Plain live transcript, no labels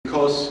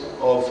because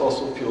of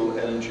fossil fuel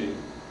energy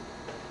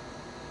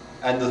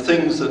and the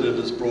things that it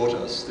has brought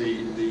us.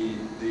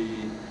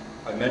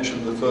 I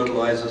mentioned the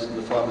fertilizers and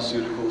the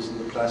pharmaceuticals and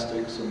the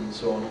plastics and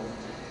so on.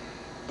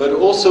 But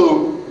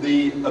also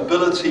the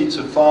ability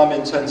to farm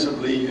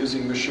intensively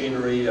using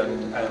machinery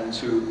and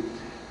to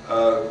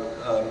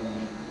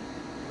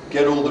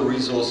get all the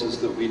resources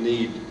that we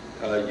need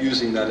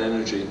using that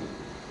energy.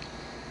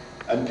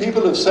 And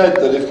people have said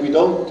that if we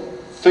don't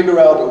figure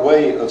out a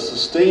way of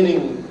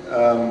sustaining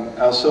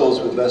ourselves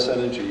with less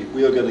energy,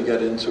 we are going to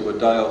get into a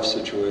die-off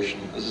situation.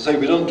 As I say,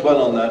 we don't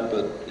dwell on that,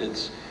 but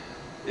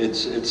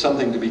it's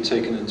something to be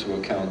taken into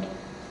account.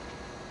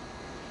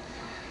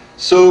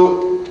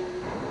 So,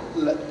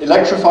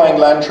 electrifying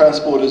land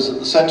transport is at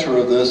the center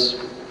of this.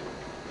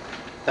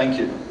 Thank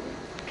you.